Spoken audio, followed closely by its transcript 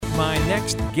My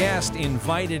next guest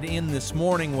invited in this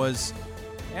morning was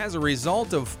as a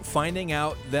result of finding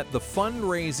out that the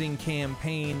fundraising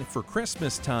campaign for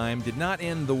Christmas time did not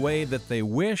end the way that they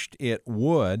wished it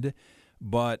would,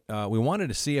 but we wanted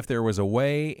to see if there was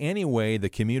any way the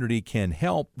community can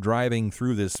help driving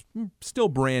through this still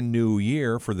brand new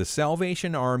year for the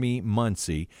Salvation Army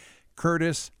Muncie.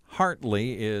 Curtiss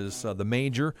Hartley is the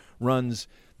major, runs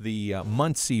the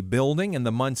Muncie building and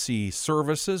the Muncie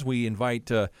services. We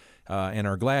invite and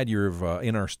are glad you're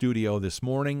in our studio this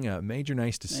morning. Major,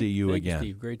 nice to see you again. Thanks,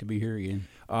 Steve. Great to be here again.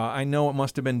 I know it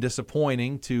must have been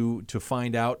disappointing to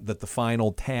find out that the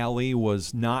final tally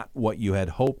was not what you had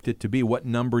hoped it to be. What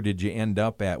number did you end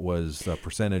up at was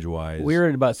percentage-wise? We're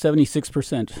at about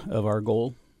 76% of our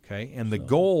goal. Okay, and the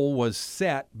goal was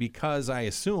set because I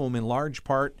assume in large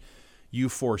part you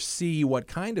foresee what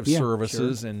kind of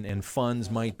services and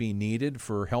funds might be needed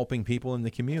for helping people in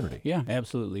the community. Yeah,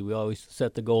 absolutely. We always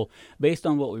set the goal based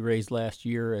on what we raised last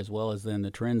year as well as then the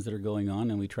trends that are going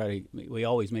on, and we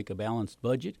always make a balanced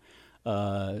budget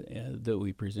that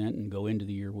we present and go into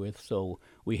the year with. So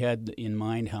we had in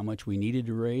mind how much we needed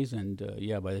to raise, and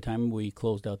by the time we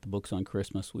closed out the books on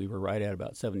Christmas, we were right at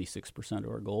about 76% of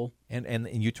our goal. And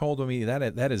you told me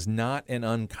that is not an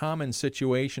uncommon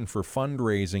situation for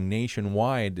fundraising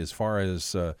nationwide as far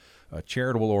as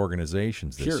charitable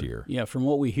organizations this year. Yeah, from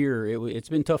what we hear, it's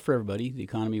been tough for everybody. The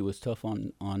economy was tough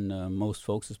on most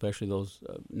folks, especially those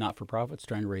not-for-profits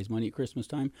trying to raise money at Christmas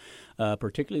time.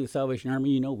 Particularly the Salvation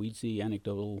Army, we'd see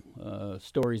anecdotal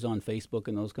stories on Facebook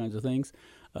and those kinds of things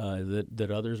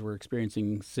that others were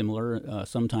experiencing similar,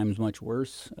 sometimes much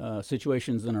worse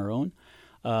situations than our own.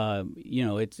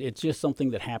 It's just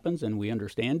something that happens, and we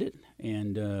understand it,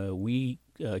 and we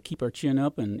keep our chin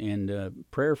up and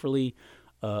prayerfully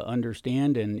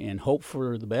understand and hope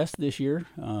for the best this year,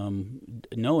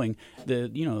 knowing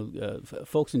that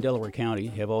folks in Delaware County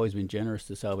have always been generous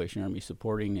to Salvation Army,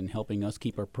 supporting and helping us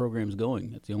keep our programs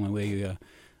going. That's the only way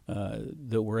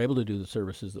that we're able to do the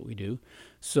services that we do.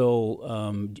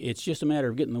 So it's just a matter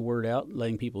of getting the word out,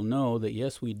 letting people know that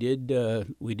yes, we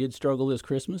did struggle this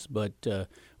Christmas, but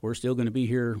we're still going to be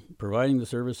here providing the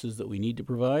services that we need to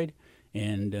provide.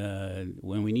 And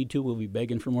when we need to, we'll be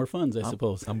begging for more funds, I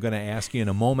suppose. I'm going to ask you in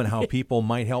a moment how people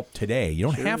might help today. You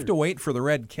don't have to wait for the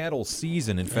red kettle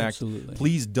season. In fact,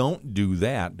 please don't do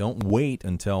that. Don't wait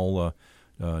until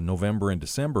November and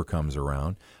December comes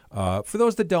around. For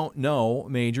those that don't know,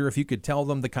 Major, if you could tell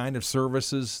them the kind of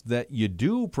services that you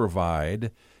do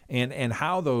provide and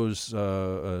how those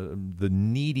the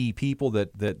needy people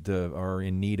that are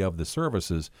in need of the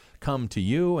services come to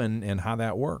you and how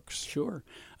that works. Sure.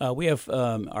 We have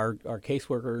our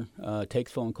caseworker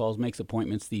takes phone calls, makes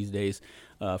appointments these days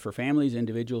for families,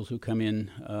 individuals who come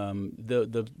in.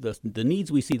 The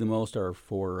needs we see the most are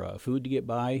for food to get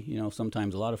by.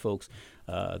 Sometimes a lot of folks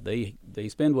they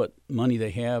spend what money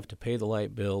they have to pay the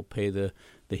light bill, pay the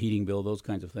heating bill, those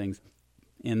kinds of things.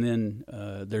 And then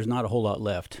there's not a whole lot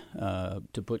left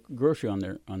to put grocery on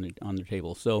their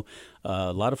table. So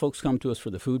a lot of folks come to us for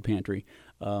the food pantry,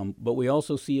 but we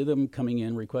also see them coming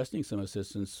in requesting some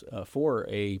assistance for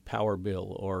a power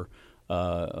bill or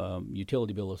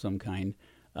utility bill of some kind,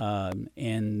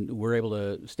 and we're able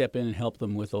to step in and help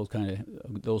them with those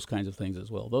kinds of things as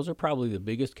well. Those are probably the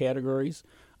biggest categories.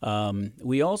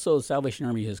 We also, Salvation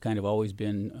Army has kind of always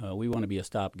been, we want to be a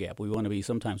stopgap. We want to be,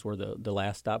 sometimes we're the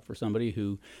last stop for somebody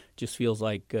who just feels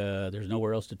like there's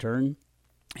nowhere else to turn.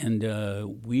 And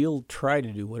we'll try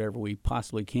to do whatever we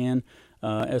possibly can,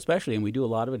 especially, and we do a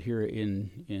lot of it here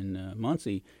in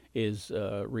Muncie, is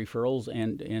referrals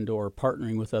and or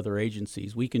partnering with other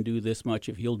agencies. We can do this much.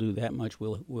 If you'll do that much,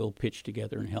 we'll pitch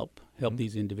together and help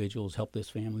these individuals, help this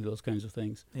family, those kinds of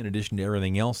things. In addition to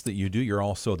everything else that you do, you're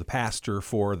also the pastor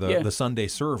for the Sunday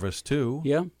service, too.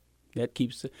 Yeah. That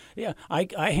keeps,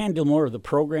 I handle more of the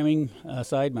programming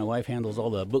side. My wife handles all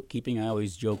the bookkeeping. I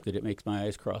always joke that it makes my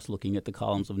eyes cross looking at the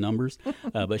columns of numbers,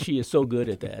 but she is so good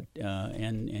at that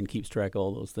and keeps track of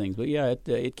all those things. But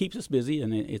it keeps us busy,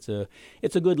 and it's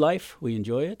a good life. We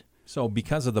enjoy it. So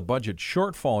because of the budget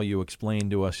shortfall you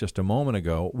explained to us just a moment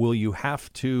ago, will you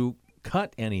have to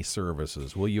cut any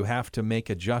services? Will you have to make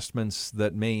adjustments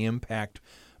that may impact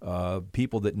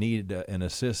people that need an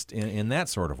assist in that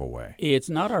sort of a way? It's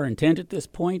not our intent at this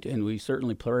point, and we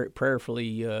certainly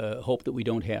prayerfully hope that we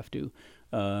don't have to.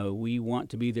 We want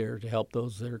to be there to help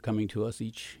those that are coming to us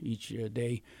each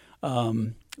day.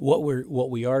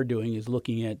 What we are doing is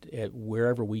looking at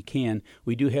wherever we can.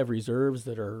 We do have reserves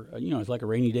that are, it's like a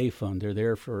rainy day fund. They're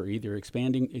there for either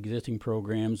expanding existing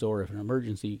programs or if an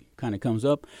emergency kind of comes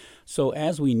up. So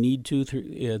as we need to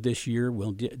this year,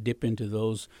 we'll dip into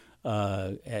those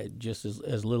at just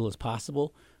as little as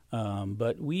possible.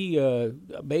 But we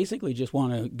basically just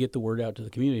want to get the word out to the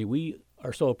community. We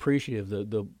are so appreciative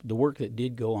of the work that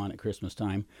did go on at Christmas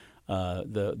time.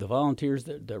 The volunteers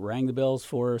that rang the bells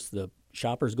for us, the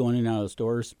shoppers going in and out of the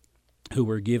stores who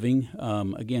were giving.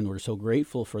 Again, we're so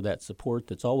grateful for that support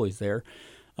that's always there,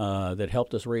 that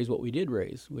helped us raise what we did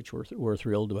raise, which we're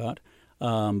thrilled about.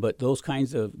 But those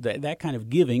kinds of that kind of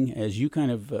giving, as you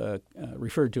kind of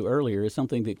referred to earlier, is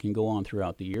something that can go on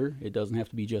throughout the year. It doesn't have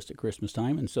to be just at Christmas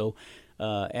time. And so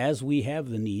as we have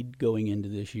the need going into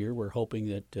this year, we're hoping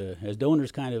that as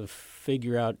donors kind of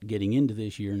figure out getting into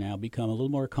this year now, become a little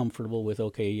more comfortable with,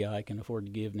 okay, yeah, I can afford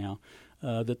to give now,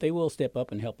 that they will step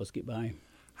up and help us get by.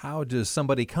 How does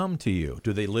somebody come to you?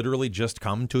 Do they literally just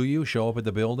come to you, show up at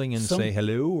the building and say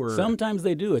hello? Or sometimes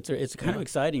they do. It's kind of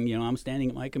exciting. You know, I'm standing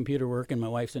at my computer working, my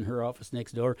wife's in her office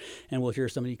next door, and we'll hear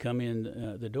somebody come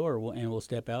in the door, and we'll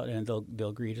step out, and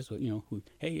they'll greet us with,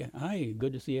 hey, hi,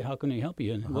 good to see you. How can I help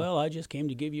you? And well, I just came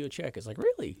to give you a check. It's like,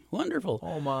 really? Wonderful.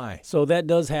 Oh my! So that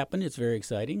does happen. It's very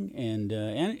exciting,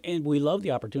 and we love the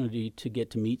opportunity to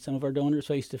get to meet some of our donors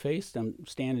face to face,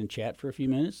 stand and chat for a few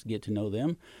minutes, get to know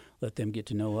them. Let them get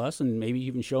to know us, and maybe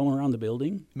even show them around the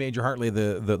building. Major Hartley,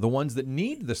 the ones that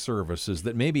need the services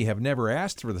that maybe have never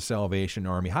asked for the Salvation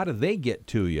Army, how do they get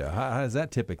to you? How does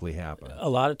that typically happen? A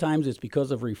lot of times it's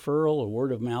because of referral or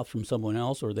word of mouth from someone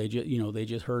else, or they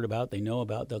just heard about, they know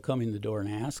about. They'll come in the door and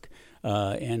ask,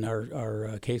 and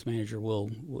our case manager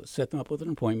will set them up with an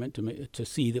appointment to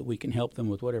see that we can help them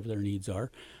with whatever their needs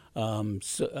are.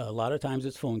 So a lot of times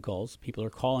it's phone calls. People are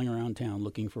calling around town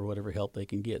looking for whatever help they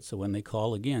can get. So when they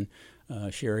call again,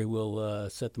 Sherry will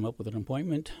set them up with an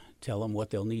appointment, tell them what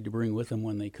they'll need to bring with them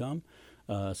when they come,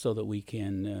 so that we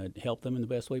can help them in the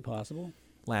best way possible.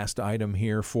 Last item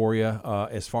here for you,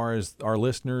 as far as our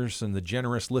listeners and the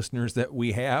generous listeners that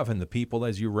we have and the people,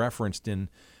 as you referenced, in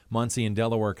Muncie and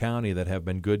Delaware County that have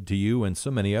been good to you and so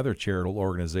many other charitable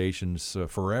organizations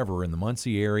forever in the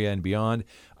Muncie area and beyond,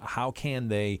 how can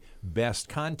they best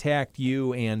contact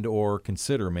you and or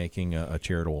consider making a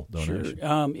charitable donation?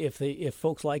 Sure. If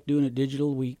folks like doing it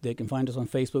digital, they can find us on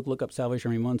Facebook. Look up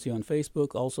Salvation Army Muncie on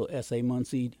Facebook. Also,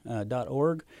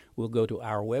 samuncie.org. We'll go to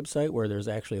our website where there's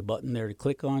actually a button there to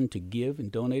click on to give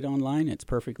and donate online. It's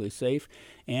perfectly safe,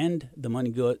 and the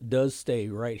money does stay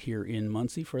right here in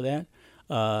Muncie for that.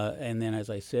 And then, as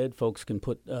I said, folks can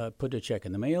put a check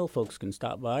in the mail. Folks can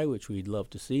stop by, which we'd love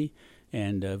to see,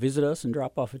 and visit us and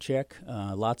drop off a check.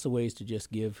 Lots of ways to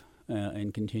just give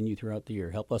and continue throughout the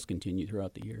year. Help us continue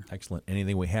throughout the year. Excellent.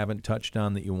 Anything we haven't touched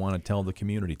on that you want to tell the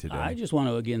community today? I just want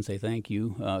to again say thank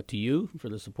you to you for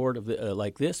the support of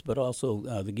like this, but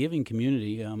also the giving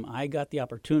community. I got the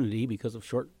opportunity because of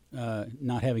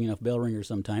not having enough bell ringers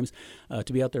sometimes,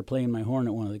 to be out there playing my horn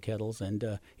at one of the kettles,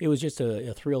 and it was just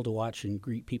a thrill to watch and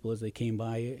greet people as they came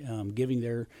by, giving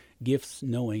their gifts,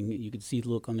 knowing you could see the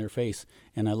look on their face.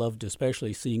 And I loved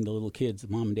especially seeing the little kids.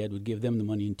 Mom and Dad would give them the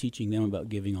money and teaching them about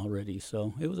giving already.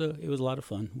 So it was a lot of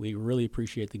fun. We really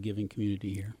appreciate the giving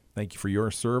community here. Thank you for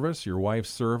your service, your wife's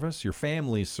service, your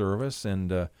family's service,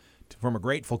 and from a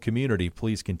grateful community,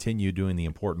 please continue doing the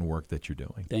important work that you're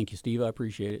doing. Thank you, Steve. I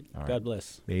appreciate it. All right. God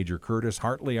bless. Major Curtiss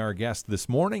Hartley, our guest this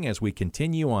morning, as we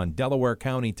continue on Delaware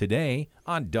County Today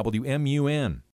on WMUN.